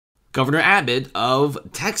Governor Abbott of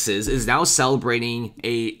Texas is now celebrating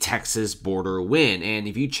a Texas border win. And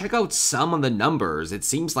if you check out some of the numbers, it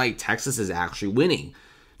seems like Texas is actually winning.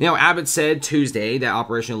 Now, Abbott said Tuesday that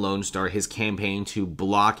Operation Lone Star, his campaign to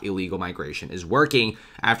block illegal migration, is working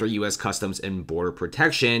after U.S. Customs and Border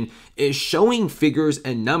Protection is showing figures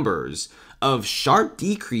and numbers of sharp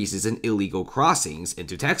decreases in illegal crossings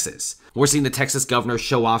into Texas. We're seeing the Texas governor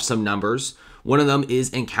show off some numbers. One of them is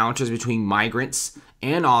encounters between migrants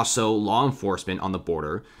and also law enforcement on the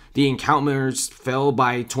border. The encounters fell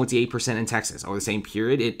by 28% in Texas. Over the same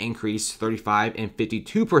period, it increased 35 and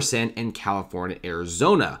 52% in California,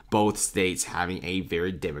 Arizona, both states having a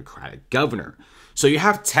very Democratic governor. So you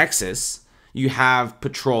have Texas, you have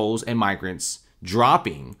patrols and migrants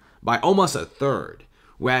dropping by almost a third,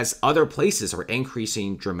 whereas other places are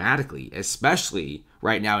increasing dramatically, especially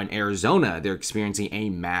right now in Arizona. They're experiencing a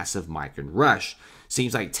massive migrant rush.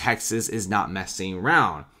 Seems like Texas is not messing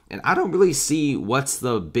around. And I don't really see what's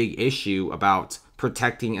the big issue about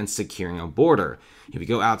protecting and securing a border. If you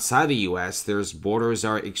go outside the U.S., there's borders that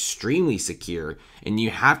are extremely secure, and you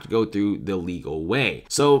have to go through the legal way.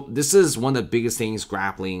 So this is one of the biggest things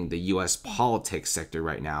grappling the U.S. politics sector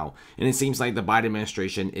right now. And it seems like the Biden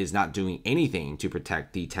administration is not doing anything to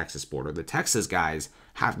protect the Texas border. The Texas guys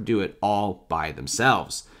have to do it all by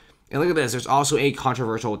themselves. And look at this, there's also a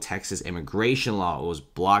controversial Texas immigration law. It was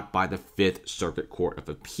blocked by the 5th Circuit Court of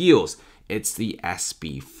Appeals. It's the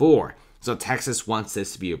SB 4. So Texas wants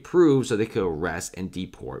this to be approved so they could arrest and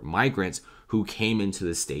deport migrants who came into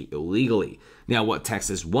the state illegally. Now, what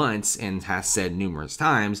Texas wants and has said numerous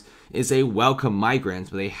times is they welcome migrants,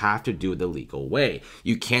 but they have to do it the legal way.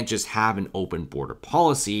 You can't just have an open border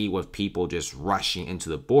policy with people just rushing into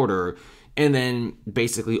the border and then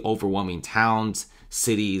basically overwhelming towns,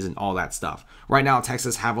 cities, and all that stuff. Right now,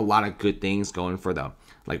 Texas have a lot of good things going for them.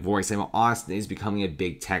 Like, for example, Austin is becoming a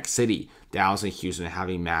big tech city. Dallas and Houston are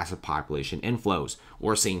having massive population inflows.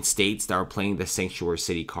 We're seeing states that are playing the sanctuary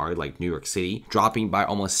city card, like New York City, dropping by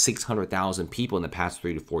almost 600,000 people in the past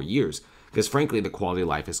 3 to 4 years. Because frankly, the quality of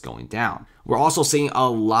life is going down. We're also seeing a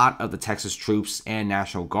lot of the Texas troops and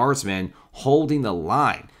National Guardsmen holding the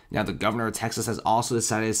line. Now, the governor of Texas has also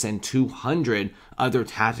decided to send 200 other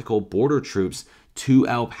tactical border troops to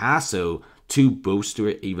El Paso to bolster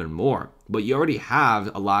it even more. But you already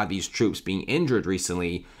have a lot of these troops being injured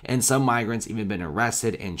recently, and some migrants even been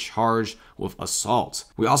arrested and charged with assault.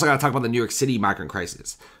 We also got to talk about the New York City migrant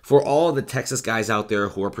crisis. For all the Texas guys out there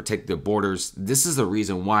who are protecting their borders, this is the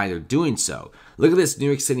reason why they're doing so. Look at this New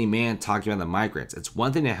York City man talking about the migrants. It's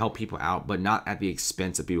one thing to help people out, but not at the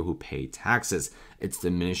expense of people who pay taxes. It's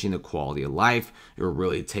diminishing the quality of life. You're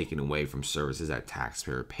really taking away from services that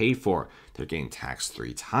taxpayers pay for. They're getting taxed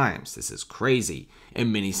 3 times. This is crazy.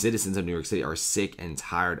 And many citizens of New York City are sick and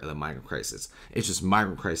tired of the migrant crisis. It's just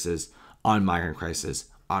migrant crisis on migrant crisis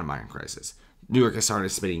on migrant crisis. New York has started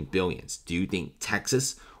spending billions. Do you think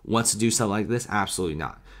Texas wants to do something like this? Absolutely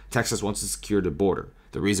not. Texas wants to secure the border.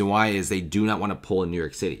 The reason why is they do not want to pull in New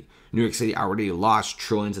York City. New York City already lost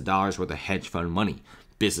trillions of dollars worth of hedge fund money.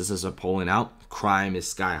 Businesses are pulling out. Crime is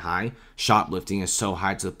sky high. Shoplifting is so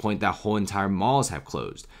high to the point that whole entire malls have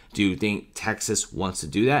closed. Do you think Texas wants to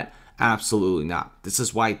do that? Absolutely not. This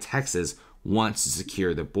is why Texas wants to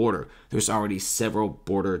secure the border. There's already several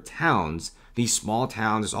border towns. These small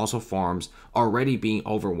towns, there's also farms already being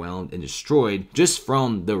overwhelmed and destroyed just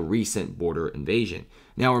from the recent border invasion.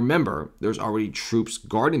 Now remember, there's already troops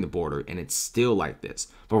guarding the border and it's still like this.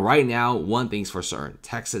 But right now, one thing's for certain,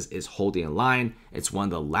 Texas is holding a line. It's one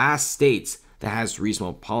of the last states that has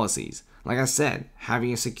reasonable policies. Like I said,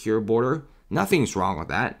 having a secure border, nothing's wrong with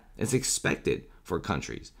that. It's expected for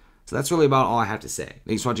countries. So that's really about all I have to say.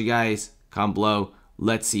 Thanks for watching, guys. Comment below.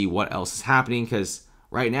 Let's see what else is happening, because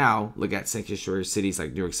right now, look at sanctuary cities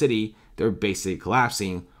like New York City. They're basically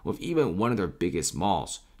collapsing, with even one of their biggest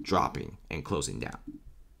malls dropping and closing down.